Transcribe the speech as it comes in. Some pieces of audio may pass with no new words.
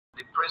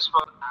the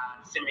principles are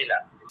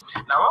similar.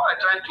 Now, what we're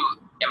trying to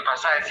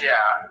emphasize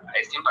here,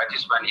 esteemed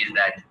participant, is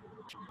that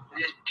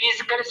the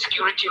physical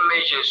security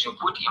measures you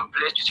put in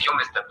place to secure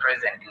Mr.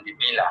 President in the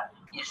villa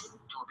is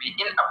to be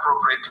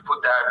inappropriate to put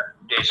that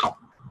there.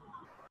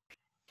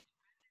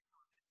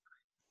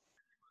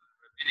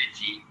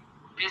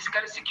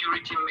 Physical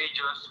security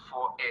measures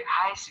for a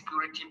high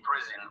security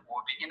prison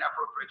will be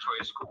inappropriate for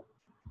a school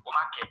or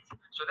market.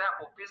 So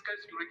therefore, physical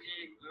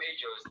security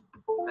measures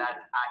that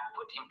are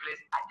put in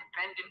place are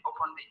depending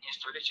upon the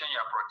installation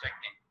you are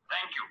protecting.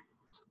 Thank you.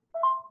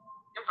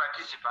 In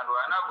participant, we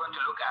are now going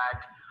to look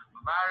at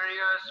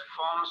various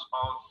forms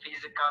of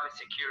physical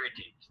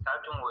security,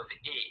 starting with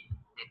A,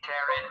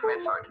 deterrent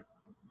method.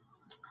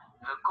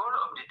 The goal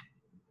of the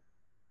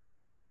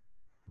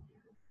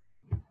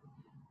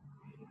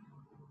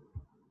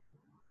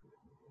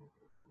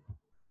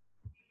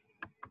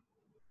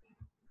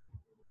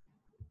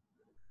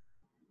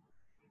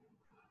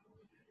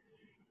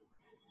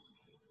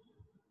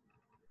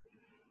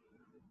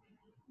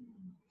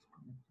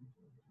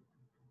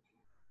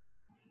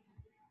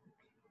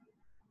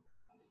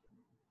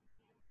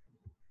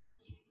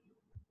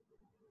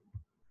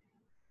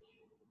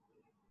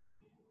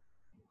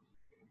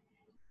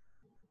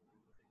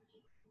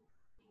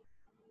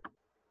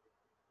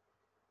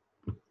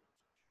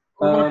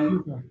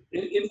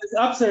in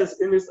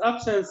his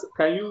absence,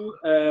 can you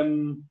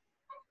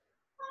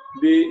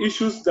the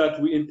issues that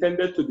we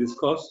intended to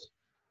discuss?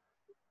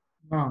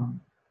 No.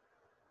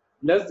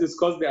 Let's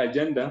discuss the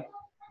agenda.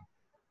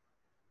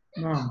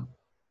 No.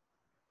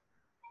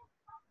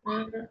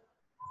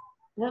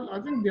 Well,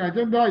 I think the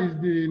agenda is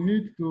the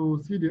need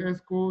to see the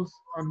ESCOs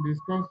and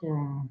discuss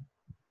on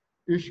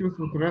issues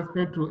with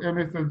respect to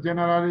MSS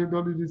generally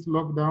during this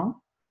lockdown.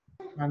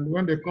 And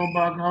when they come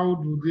back, how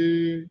do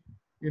they,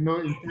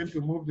 intend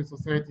to move the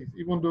societies,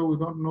 even though we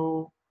don't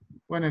know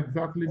when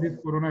exactly this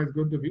corona is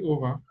going to be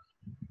over.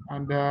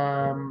 And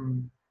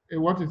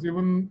what is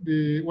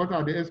what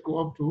are the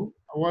ESCO up to?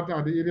 What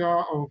are the area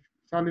of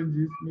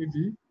challenges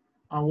maybe?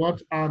 And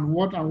what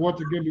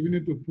again do we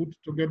need to put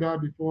together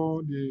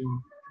before the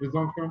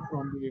resumption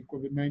from the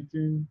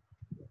COVID-19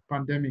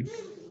 pandemic?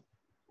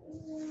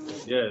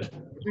 Yes.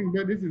 I think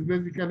that this is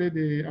basically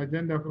the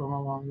agenda from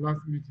our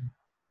last meeting.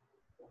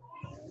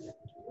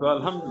 Well,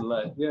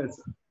 alhamdulillah, yes.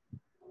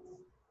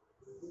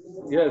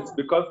 Yes,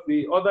 because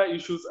the other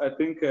issues, I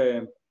think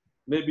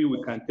maybe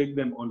we can take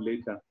them on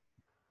later.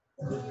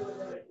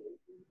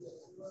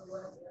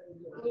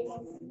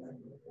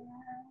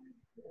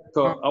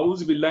 So,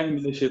 أعوذ بالله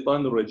من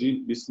الشيطان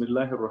الرجيم بسم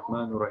الله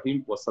الرحمن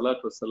الرحيم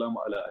والصلاة والسلام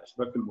على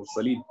أشرف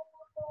المرسلين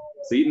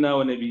سيدنا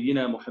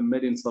ونبينا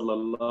محمد صلى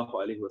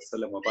الله عليه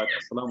وسلم وبعد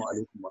السلام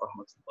عليكم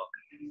ورحمة الله.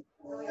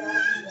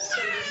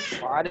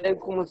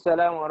 وعليكم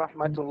السلام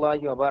ورحمة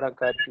الله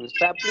وبركاته.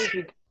 Sir, please,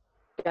 we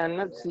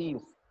cannot see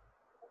you.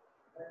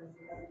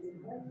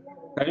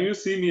 Can you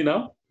see me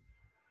now?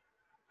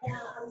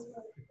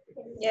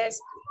 Yes.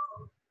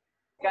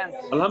 Can.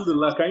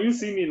 Alhamdulillah, can you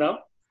see me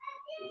now?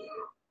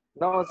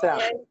 No, sir.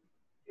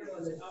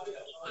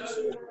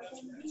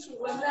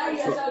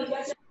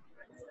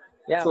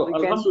 Yeah, so, we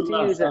can see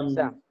you,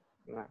 sir.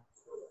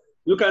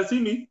 You can see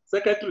me,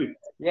 Secretary?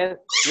 Yes,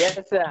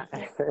 sir.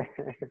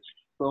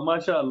 So,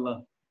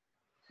 mashallah.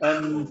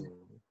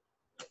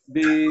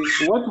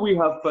 What we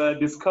have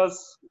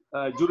discussed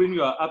during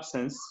your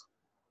absence,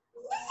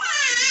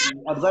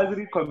 the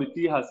advisory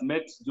committee has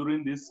met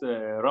during this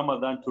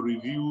Ramadan to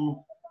review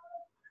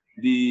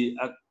the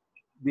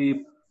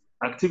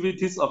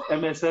activities of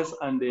MSS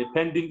and the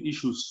pending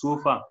issues so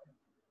far.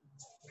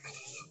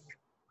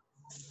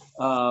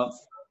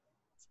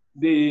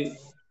 The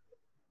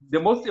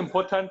most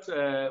important,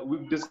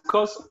 we've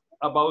discussed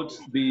about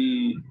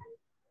the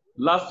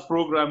last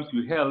programs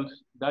we held,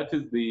 that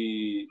is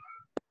the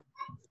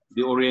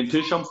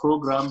orientation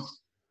program.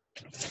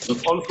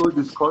 We've also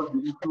discussed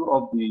the issue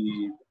of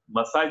the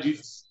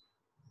masajids,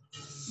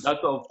 that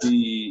of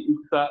the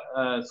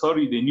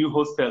new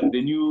hostel,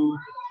 the new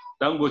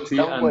Dangote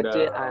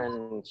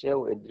and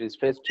with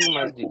respect to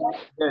masjid.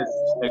 Yes,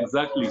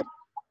 exactly.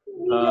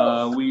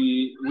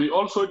 We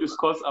also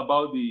discussed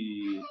about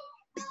the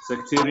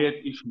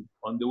secretariat issue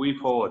on the way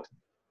forward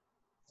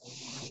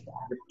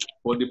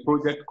for the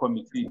project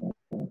committee.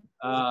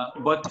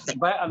 But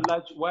by and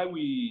large, why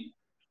we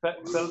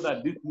felt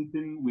that this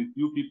meeting with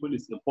you people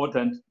is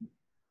important,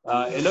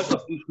 a lot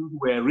of issues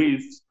were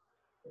raised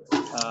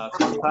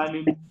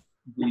concerning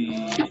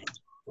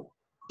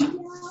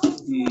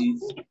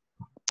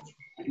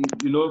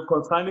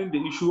concerning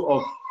the issue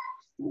of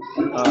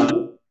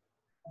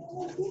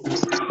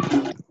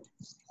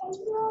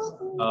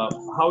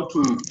how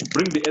to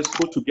bring the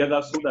ESCO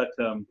together so that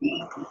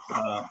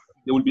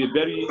there will be a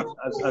very,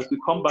 as we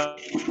come back,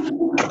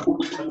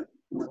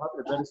 we'll have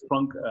a very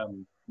strong,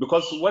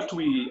 because what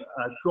we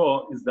are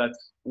sure is that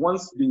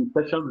once the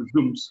session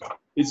resumes,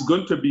 it's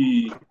going to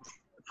be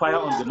fire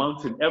on the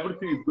mountain.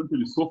 Everything is going to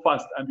be so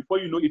fast, and before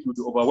you know it, will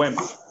be overwhelmed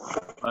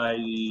by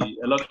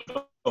a lot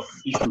of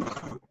issues.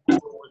 So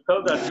we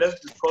felt that let's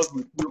discuss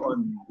with you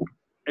on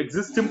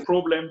existing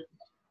problems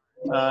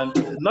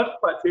and not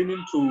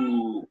pertaining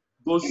to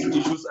those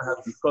issues I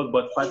have discussed,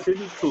 but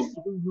pertaining to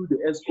even you, the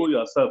ESCO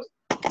yourself.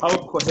 How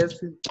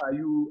cohesive are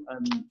you,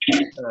 and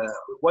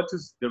what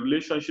is the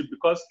relationship?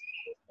 Because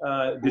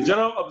the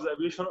general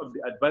observation of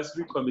the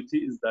advisory committee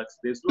is that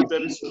there's no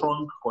very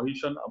strong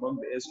cohesion among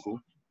the ESCO,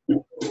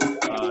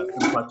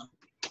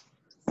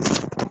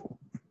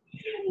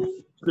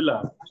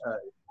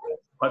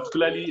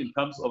 particularly in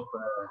terms of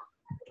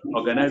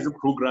organizing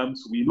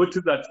programs. We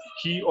noticed that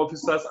key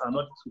officers are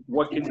not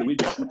working the way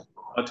they should,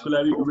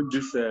 particularly during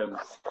this the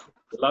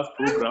last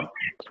program.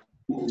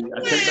 The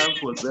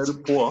attendance was very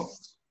poor.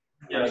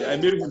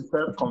 Amir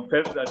himself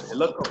confessed that a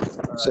lot of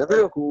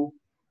ESCO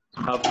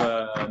have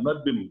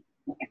not been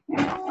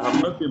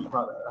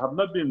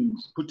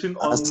putting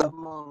on.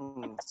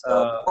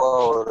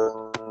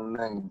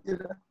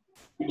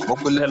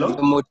 Hello?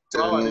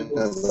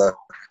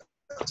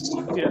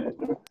 Yeah.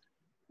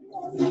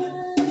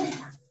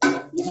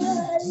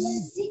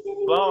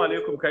 Assalamu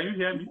alaikum. Can you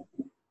hear me?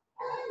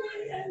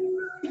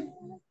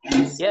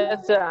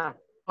 Yes, sir.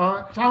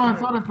 Chairman,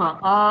 sorry, sir.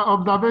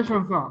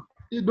 Observation, sir.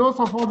 Those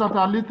of us that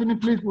are listening,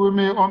 please, we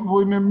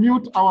may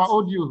mute our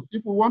audio.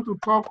 If we want to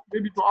talk,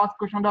 maybe to ask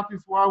questions, that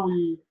is why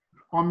we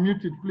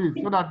unmute it, please,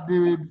 so that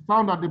the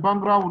sound at the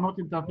background will not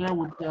interfere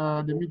with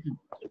the meeting.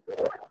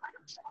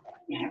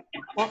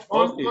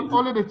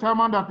 Only the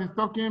chairman that is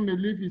talking may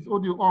leave his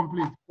audio on,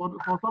 please.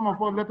 For some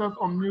of us, let us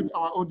unmute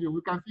our audio.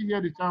 We can see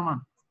here the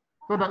chairman.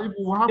 So that if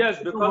we have, yes,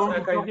 because I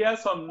can hear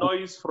some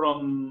noise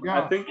from,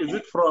 I think, is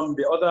it from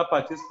the other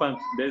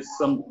participants? There's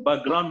some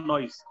background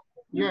noise.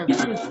 Yes,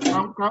 please.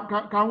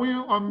 Can we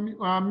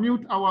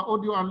mute our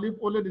audio and leave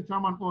only the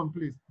chairman on,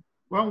 please?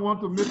 When we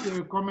want to make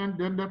a comment,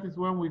 then that is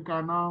when we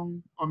can now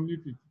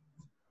unmute it.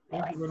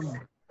 Thank you very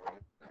much.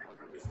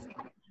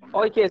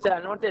 Okay, sir.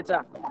 Noted,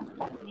 sir.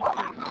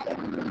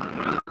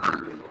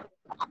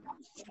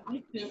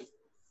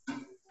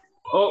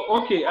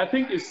 Oh, okay. I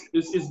think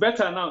it's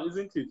better now,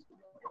 isn't it?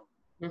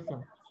 Yes,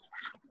 sir.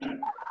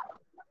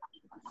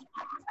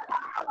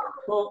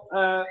 So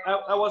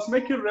I was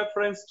making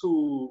reference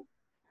to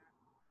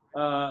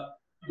the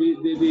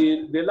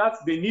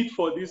need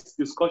for this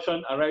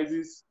discussion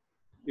arises.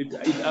 It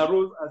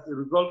arose as a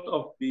result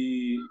of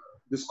the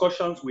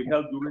discussions we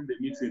held during the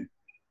meeting.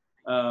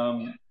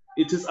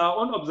 It is our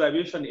own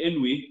observation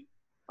anyway,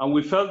 and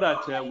we felt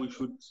that we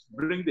should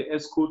bring the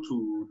ESCO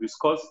to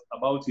discuss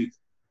about it.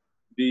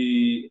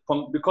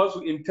 Because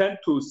we intend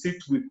to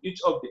sit with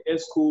each of the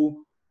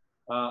ESCO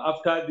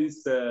after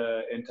this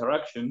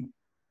interaction,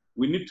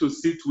 we need to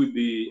sit with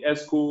the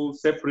ESCO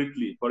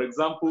separately. For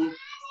example,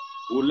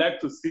 we would like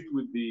to sit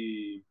with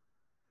the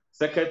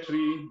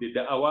secretary, the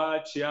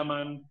Da'awa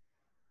chairman,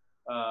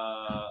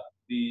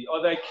 the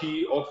other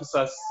key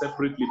officers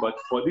separately.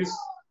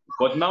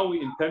 But now we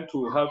intend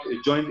to have a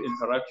joint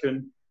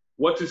interaction.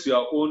 What is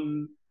your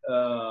own?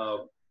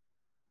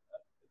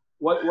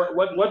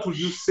 What would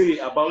you say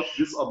about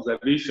this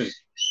observation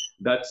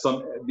that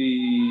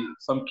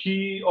some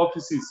key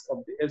offices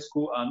of the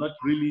ESCO are not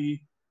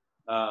really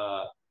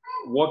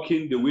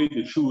working the way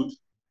they should,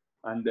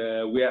 and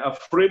we are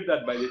afraid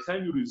that by the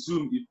time you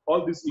resume, if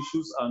all these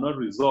issues are not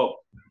resolved,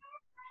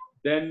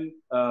 then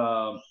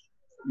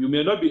you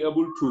may not be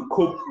able to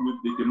cope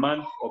with the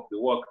demand of the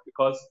work,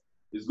 because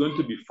it's going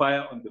to be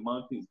fire on the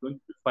mountain, it's going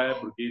to be fire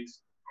brigade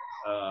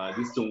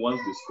this thing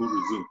once the school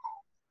resumes.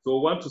 So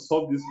we want to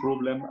solve this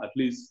problem, at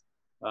least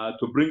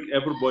to bring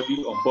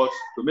everybody on board,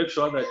 to make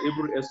sure that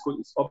every ESCO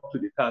is up to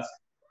the task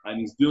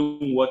and is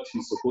doing what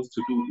he's supposed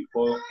to do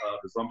before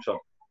resumption.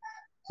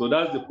 So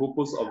that's the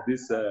purpose of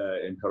this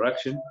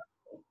interaction.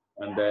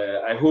 And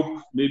I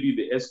hope maybe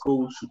the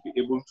ESCO should be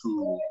able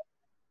to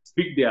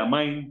speak their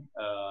mind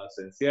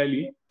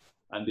sincerely,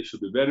 and they should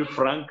be very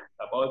frank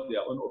about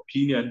their own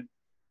opinion.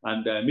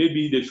 And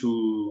maybe they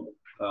should,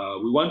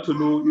 we want to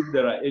know if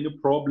there are any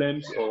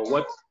problems or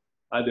what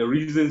are the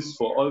reasons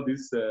for all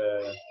this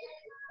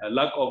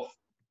lack of,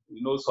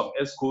 some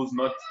ESCOs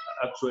not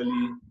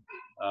actually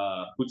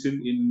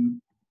putting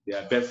in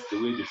their best the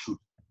way they should.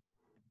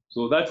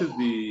 So that is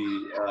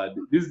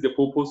this is the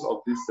purpose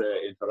of this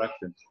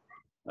interaction.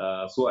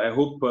 So I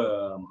hope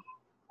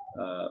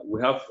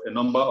we have a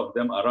number of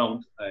them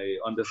around. I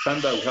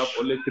understand that we have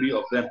only 3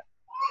 of them,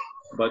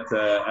 but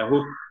I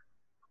hope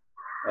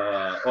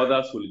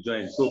others will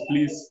join. So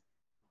please,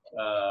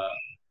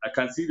 I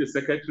can see the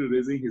secretary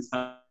raising his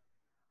hand,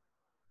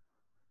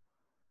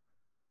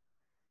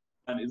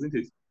 isn't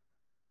it?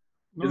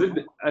 No. Is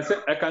it?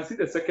 I can see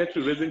the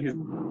secretary raising his.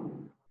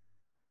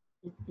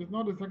 It's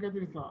not the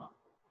secretary, sir.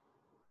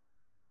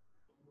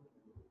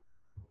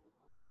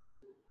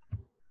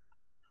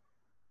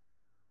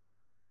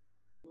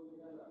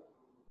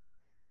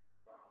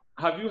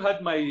 Have you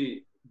had my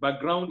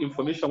background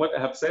information, what I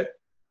have said?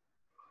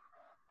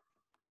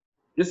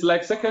 It's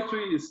like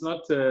secretary is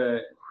not,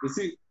 you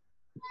see?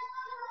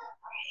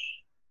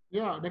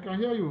 Yeah, they can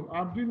hear you.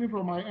 I'm doing it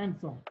from my end,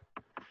 sir.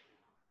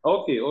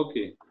 Okay,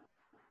 okay.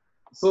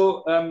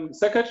 So,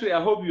 secretary,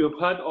 I hope you have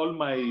had all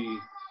my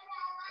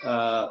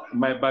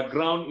my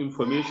background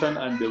information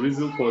and the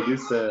reason for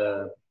this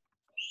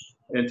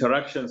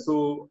interaction.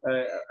 So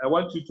I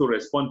want you to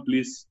respond,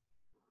 please.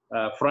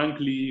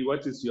 Frankly,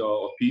 what is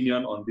your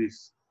opinion on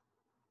this?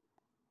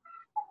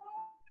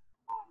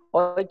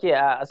 Okay,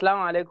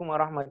 Assalamu alaikum wa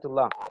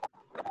rahmatullah.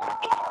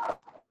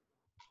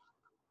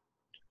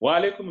 Wa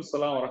alaikum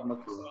assalam wa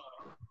rahmatullah.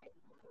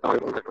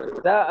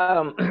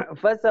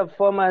 First and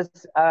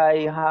foremost,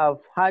 I have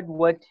heard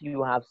what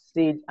you have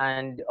said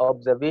and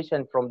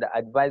observation from the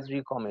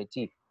advisory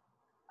committee.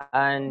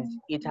 And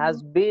it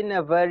has been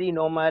a very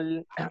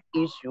normal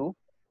issue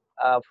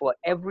for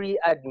every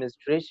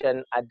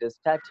administration at the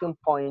starting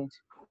point,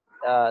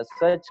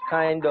 such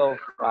kind of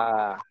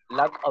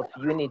lack of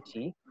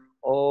unity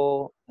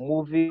or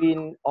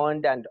moving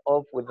on and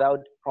off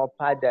without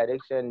proper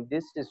direction.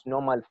 This is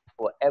normal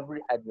for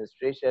every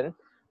administration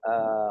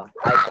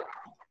at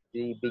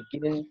the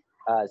beginning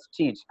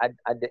stage, at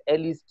the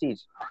early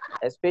stage,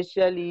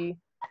 especially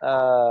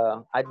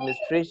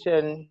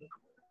administration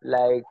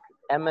like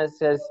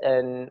MSS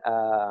and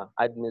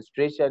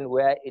administration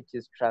where it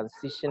is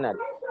transitional.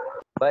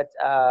 But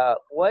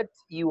what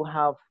you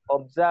have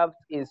observed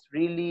is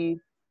really,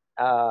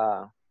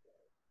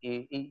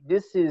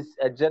 this is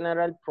a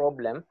general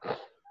problem,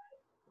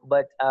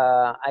 but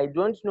I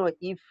don't know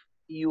if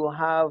you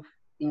have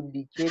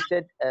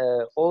indicated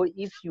or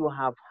if you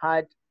have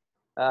had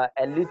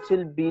a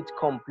little bit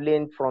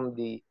complaint from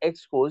the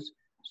excos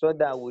so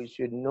that we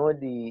should know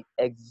the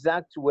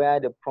exact where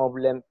the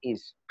problem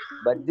is.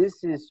 But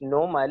this is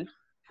normal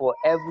for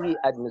every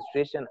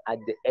administration at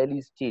the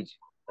early stage,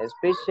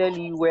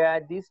 especially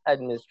where this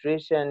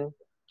administration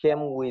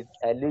came with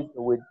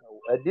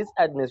this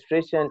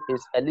administration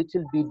is a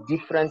little bit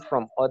different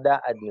from other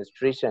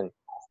administration,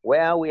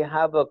 where we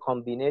have a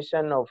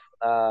combination of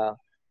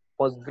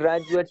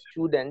postgraduate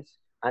students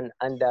and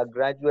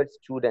undergraduate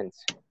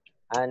students.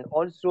 And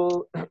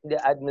also the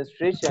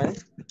administration,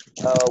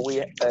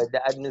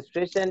 the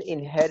administration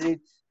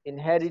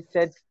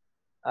inherited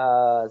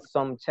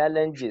some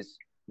challenges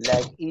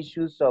like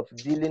issues of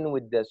dealing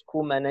with the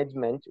school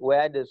management,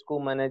 where the school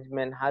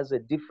management has a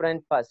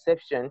different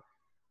perception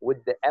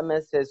with the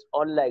MSS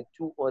unlike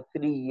 2 or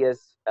 3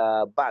 years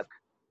back.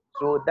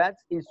 So that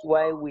is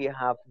why we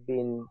have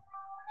been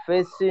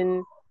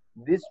facing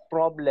this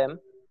problem,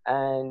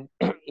 and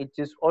it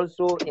is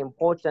also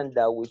important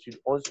that we should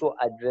also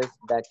address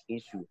that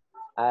issue.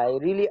 I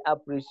really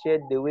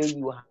appreciate the way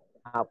you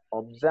have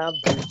observed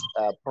this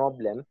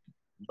problem,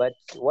 but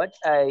what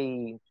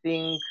I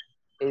think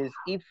is,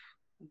 if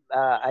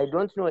I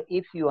don't know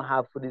if you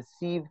have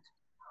received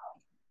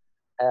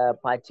a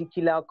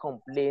particular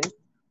complaint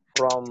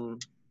from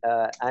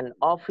an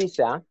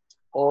officer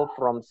or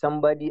from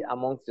somebody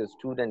amongst the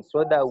students,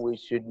 so that we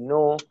should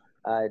know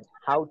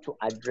how to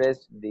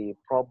address the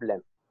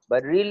problem.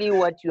 But really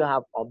what you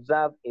have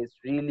observed is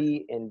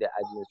really in the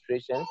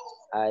administration,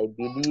 I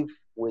believe,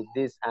 with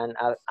this. And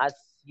as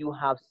you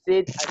have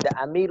said, the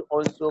Amir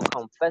also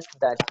confessed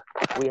that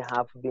we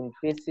have been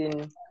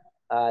facing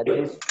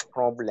this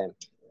problem.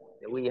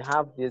 We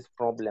have this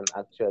problem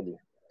actually.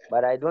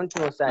 But I don't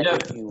know, sir, Yes,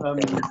 if you can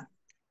address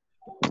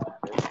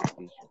this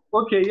issue.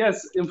 okay,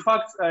 yes. In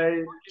fact,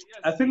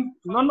 I think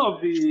none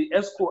of the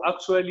ESCO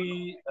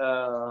actually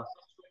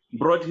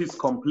brought his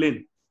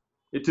complaint.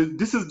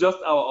 This is just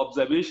our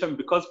observation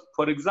because,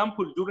 for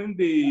example, during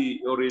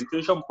the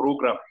orientation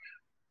program,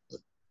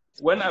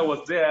 when I was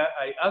there,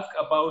 I asked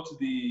about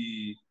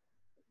the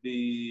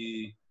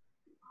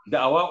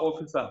AWA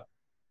officer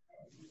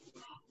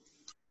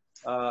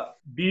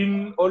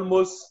being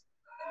almost,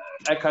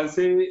 I can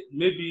say,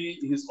 maybe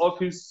his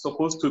office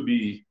supposed to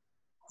be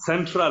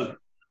central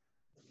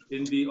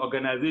in the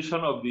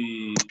organization of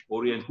the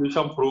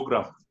orientation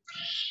program.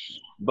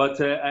 But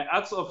I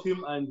asked of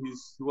him, and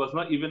he was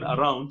not even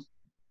around.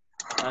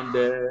 And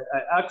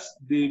I asked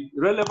the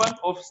relevant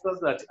officers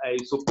that I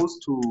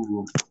supposed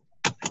to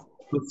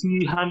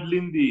see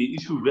handling the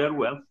issue very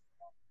well.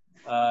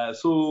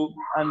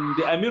 And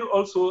the Amir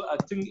also, I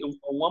think, at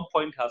one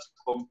point has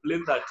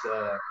complained that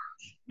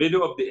many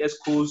of the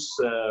ESCOs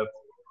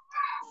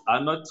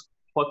are not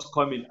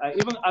forthcoming. I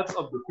even asked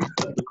of the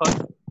sisters, because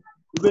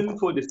even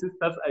for the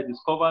sisters, I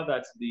discovered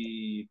that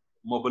the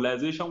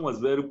mobilization was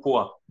very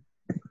poor.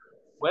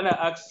 When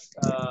I asked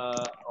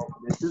of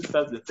the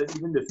sisters, they said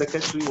even the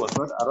secretary was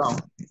not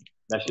around,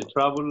 that she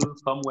traveled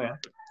somewhere.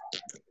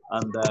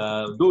 And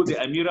though the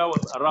Amira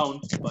was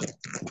around, but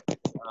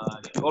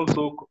she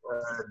also,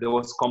 there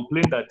was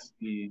complaint that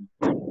the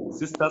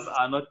sisters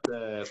are not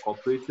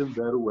cooperating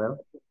very well.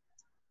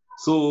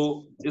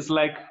 So it's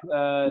like,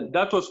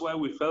 that was why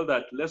we felt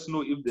that let's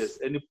know if there's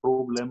any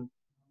problem,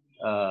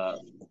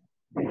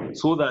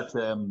 so that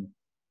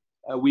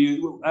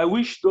I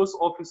wish those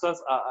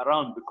officers are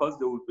around, because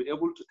they will be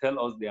able to tell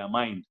us their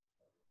mind.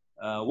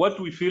 What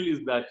we feel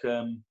is that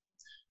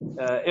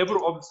every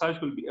officer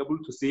should be able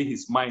to say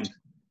his mind,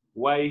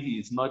 why he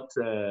is not,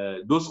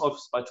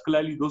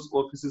 particularly those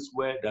offices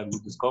where that we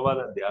discover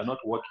that they are not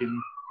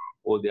working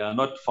or they are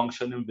not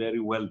functioning very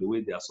well the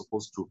way they are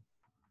supposed to.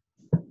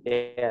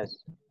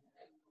 Yes.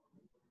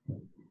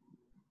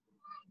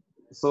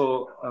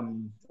 So,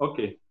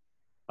 okay,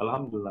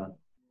 Alhamdulillah.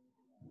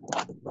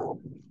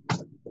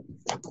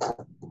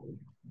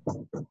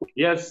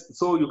 Yes,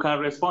 so you can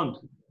respond.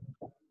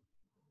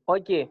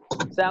 Okay,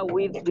 so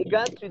with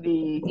regard to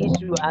the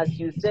issue, as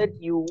you said,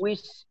 you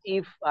wish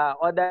if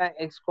other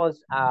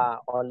experts are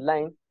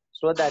online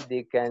so that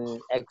they can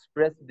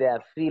express their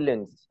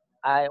feelings.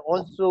 I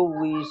also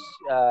wish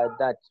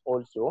that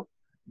also.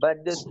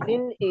 But the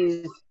thing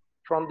is,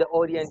 from the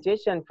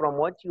orientation, from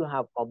what you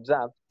have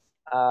observed,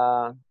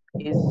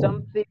 is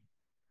something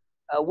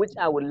which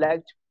I would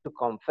like to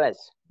confess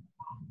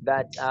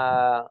that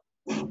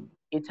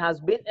it has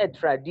been a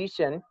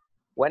tradition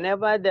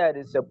whenever there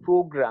is a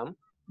program,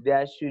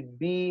 there should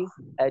be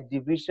a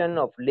division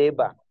of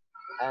labor.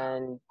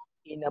 And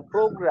in a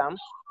program,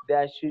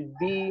 there should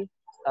be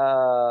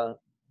a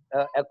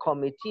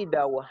committee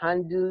that will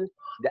handle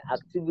the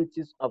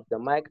activities of the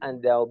mic,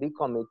 and there will be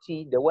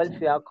committee, the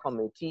welfare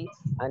committee,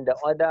 and the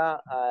other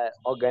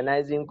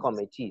organizing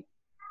committee.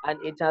 And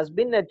it has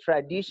been a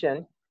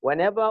tradition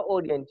whenever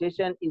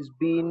orientation is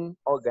being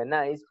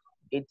organized,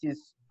 it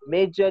is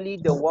majorly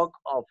the work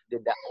of the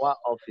Da'wah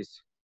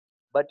office.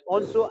 But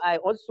also, I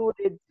also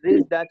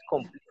raised that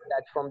complaint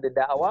that from the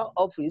Da'wah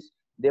office,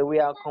 they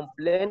were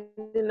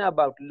complaining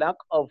about lack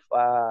of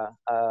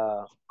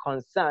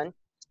concern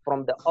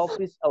from the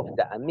office of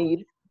the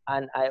Amir.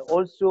 And I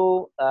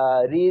also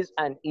raised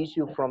an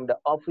issue from the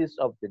office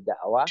of the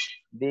Da'wah.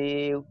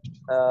 They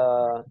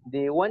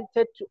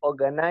wanted to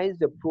organize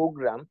the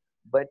program,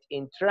 but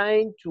in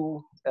trying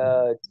to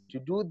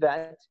do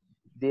that,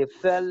 they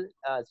fell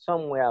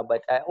somewhere.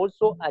 But I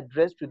also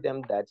addressed to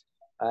them that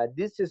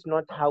this is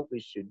not how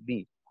it should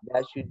be.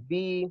 There should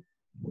be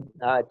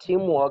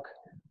teamwork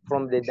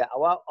from the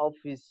Dawah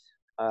office,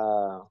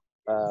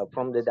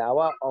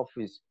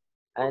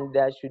 and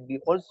there should be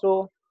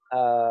also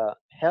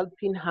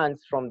helping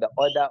hands from the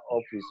other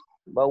office.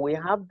 But we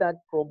have that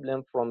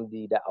problem from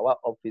the Dawah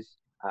office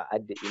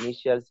at the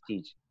initial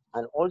stage.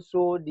 And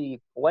also the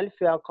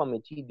welfare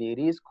committee, they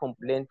raised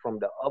complaint from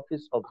the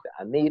office of the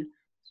Amir.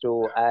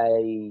 So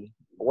I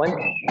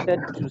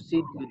wanted to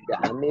sit with the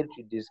Amir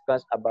to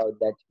discuss about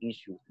that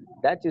issue.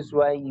 That is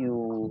why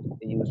you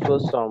saw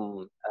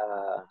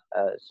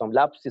some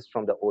lapses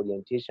from the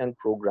orientation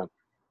program.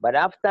 But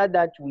after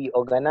that, we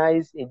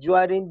organized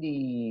during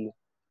the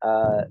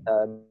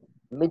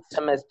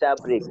mid-semester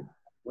break.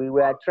 We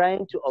were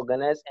trying to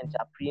organize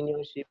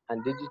entrepreneurship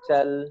and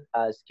digital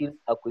skill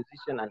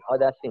acquisition and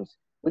other things,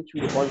 which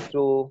we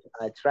also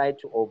try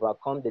to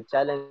overcome the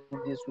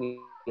challenges we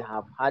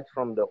have had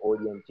from the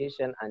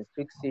orientation and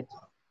fix it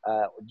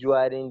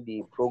during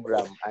the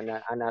program.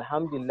 And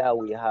Alhamdulillah,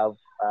 we have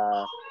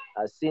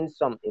seen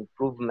some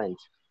improvement.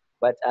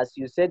 But as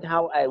you said,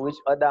 how I wish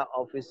other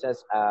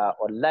officers are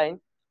online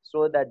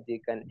so that they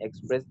can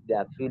express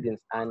their feelings.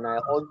 And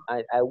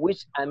I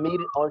wish Amir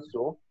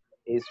also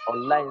is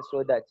online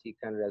so that he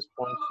can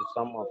respond to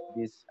some of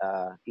these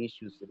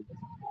issues.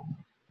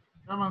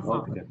 Chairman, sir.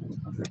 Okay.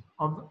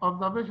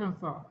 Observation,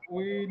 sir.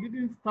 We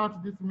didn't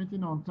start this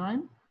meeting on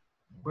time.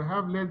 We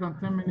have less than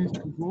 10 minutes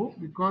to go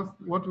because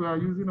what we are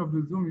using of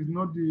the Zoom is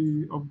not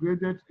the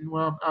upgraded.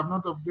 I've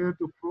not upgraded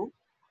to Pro.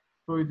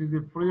 So it is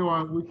a free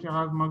one which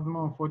has maximum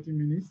of 40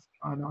 minutes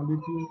and a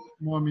little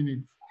more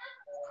minutes.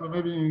 So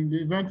maybe in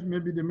the event,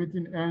 maybe the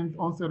meeting ends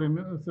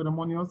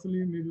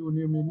unceremoniously, maybe we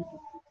need to put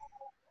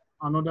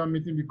another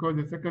meeting because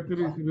the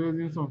secretary is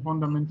raising some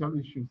fundamental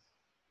issues.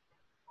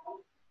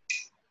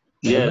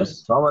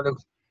 Yes. Wa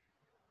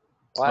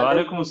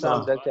alaikum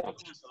salam, Doctor.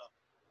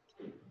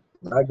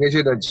 I get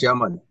you the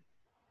chairman.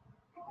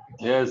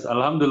 Yes,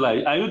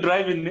 Alhamdulillah. Are you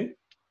driving me?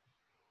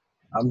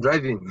 I'm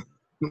driving.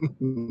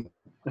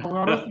 So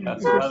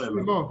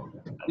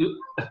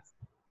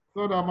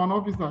that I'm an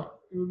officer,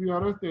 you'll be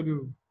arrested.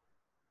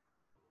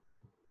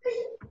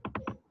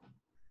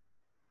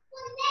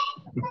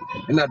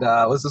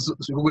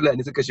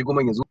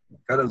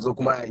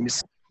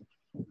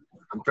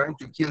 I'm trying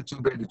to kill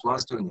two birds with one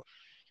stone.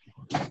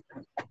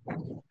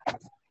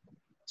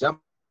 Chairman,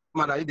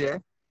 are you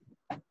there?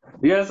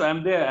 Yes,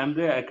 I'm there. I'm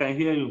there. I can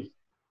hear you.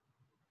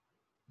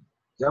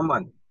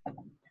 Chairman.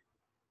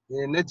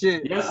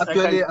 Yes,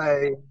 actually,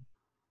 I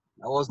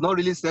was not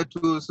really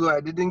settled, so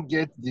I didn't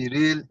get the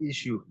real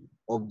issue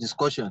of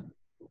discussion.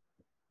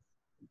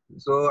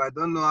 So I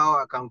don't know how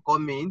I can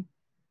come in.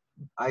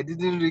 I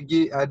didn't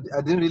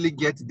really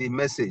get the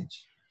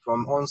message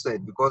from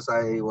onset because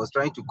I was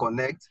trying to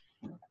connect.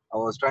 I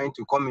was trying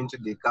to come into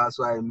the car,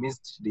 so I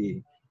missed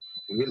the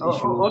real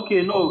issue.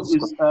 Okay, no,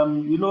 it's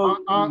you know,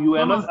 you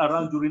were not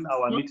around during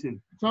our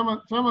meeting. Chairman,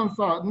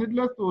 sir,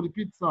 needless to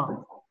repeat, sir,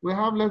 we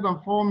have less than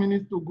 4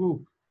 minutes to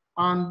go.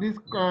 And this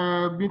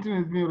meeting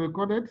is being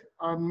recorded,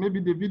 and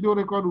maybe the video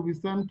record will be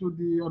sent to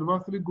the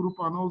advisory group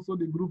and also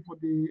the group for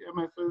the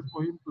MSS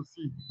for him to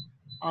see.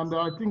 And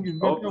I think it's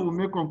better we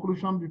make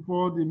conclusion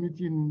before the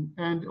meeting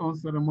ends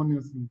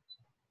unceremoniously.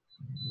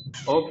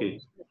 Okay.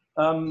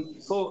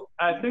 So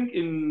I think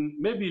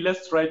maybe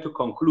let's try to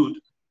conclude.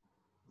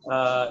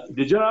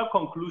 The general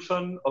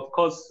conclusion, of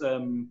course,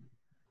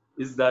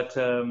 is that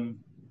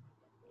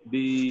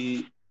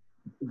the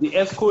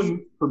ESCO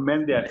need to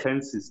mend their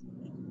fences.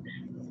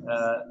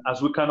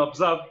 as we can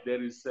observe,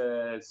 there is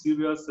a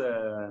serious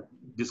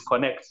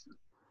disconnect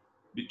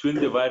between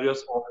the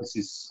various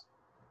offices.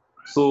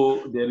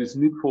 So there is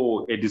need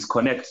for a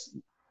disconnect.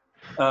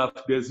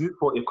 There's need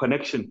for a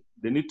connection.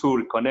 They need to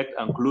reconnect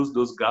and close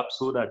those gaps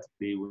so that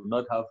they will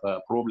not have a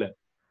problem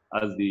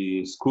as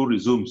the school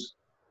resumes.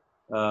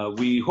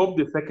 We hope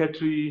the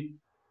secretary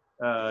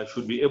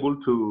should be able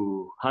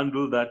to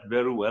handle that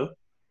very well.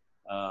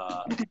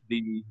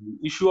 The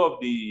issue of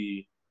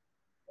the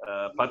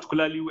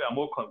particularly we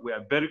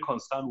are very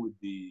concerned with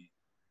the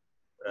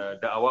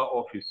our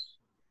office,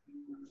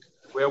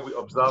 where we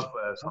observe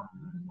some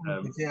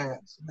very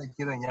serious.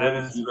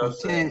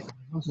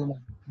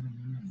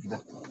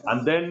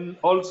 And then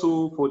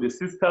also for the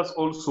sisters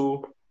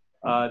also,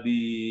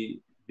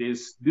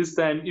 this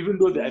time, even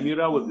though the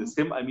Amira was the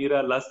same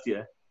Amira last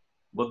year,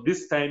 but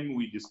this time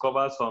we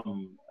discover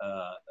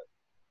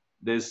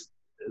there's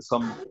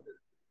some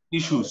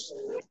issues.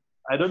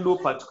 I don't know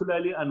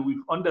particularly, and we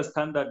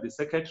understand that the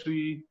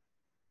secretary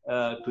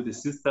to the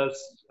sisters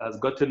has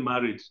gotten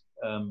married.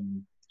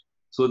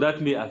 So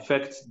that may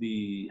affect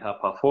her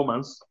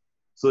performance.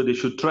 So they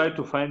should try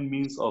to find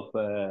means of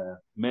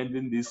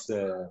mending these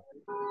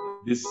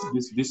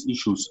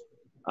issues.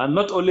 And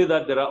not only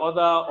that, there are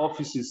other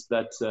offices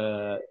that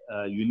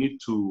you need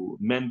to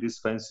mend these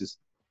fences.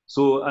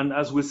 So, and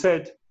as we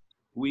said,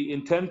 we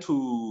intend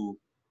to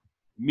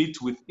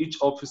meet with each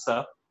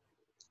officer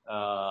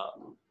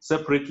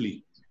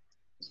separately,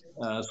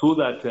 so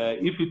that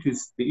if it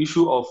is the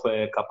issue of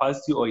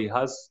capacity or he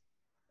has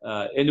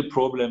any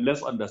problem,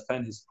 let's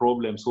understand his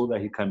problem so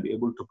that he can be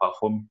able to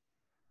perform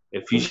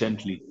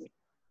efficiently.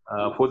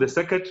 For the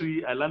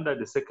secretary, I learned that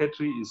the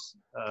secretary is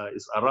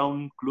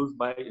around close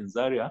by in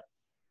Zaria.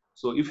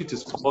 So if it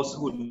is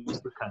possible, we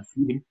can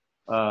see him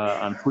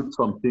and put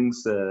some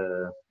things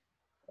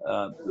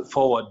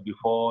forward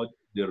before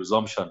the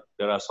resumption.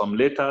 There are some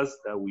letters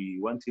that we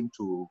want him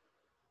to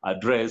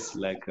address,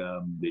 like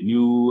the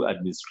new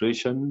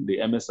administration, the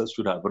MSS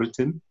should have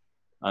written,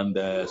 and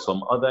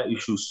some other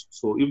issues.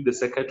 So if the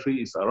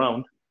secretary is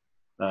around,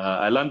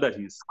 I learned that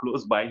he's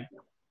close by.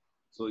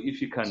 So if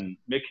he can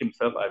make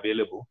himself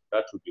available,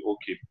 that would be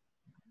okay.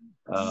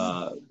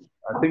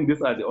 I think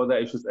these are the other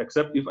issues,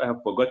 except if I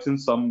have forgotten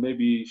some,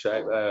 maybe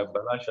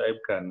Bala Shaib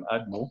can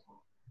add more.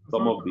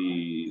 Some of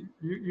the...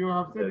 You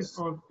have said it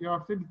all. You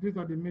have said these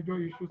are the major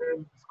issues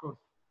to discuss.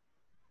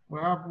 We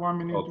have 1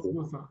 minute to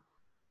go, sir.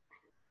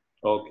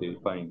 Okay,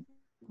 fine.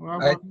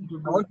 I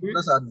want to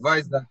just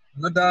advise that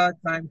another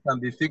time can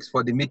be fixed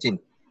for the meeting,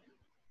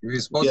 if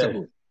it's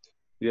possible.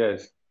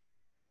 Yes.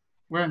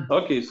 When?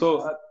 Okay,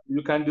 so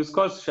you can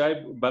discuss,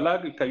 Shaib,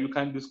 Balag, you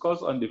can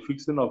discuss on the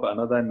fixing of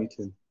another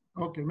meeting.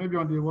 Okay, maybe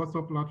on the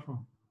WhatsApp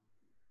platform.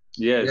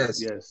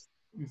 Yes.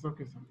 It's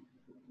okay, sir.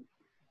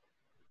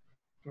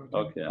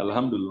 Okay,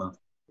 Alhamdulillah.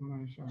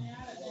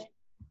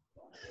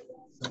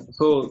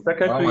 So,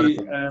 Secretary,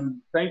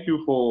 thank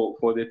you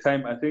for the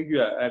time. I think you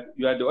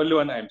are the only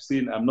one I'm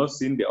seeing. I'm not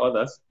seeing the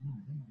others.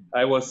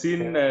 I was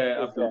seeing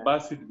Abdul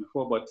Basit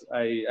before, but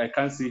I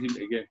can't see him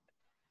again.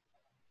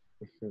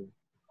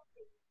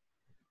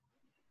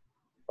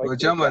 Well,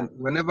 Chairman,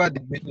 whenever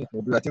the meeting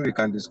will do, I think we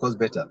can discuss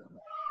better.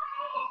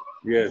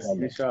 Yes,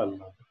 inshallah.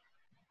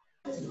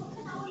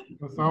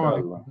 Assalamu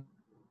alaikum.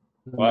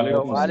 Wa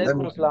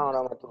alaikum assalam wa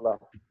rahmatullah.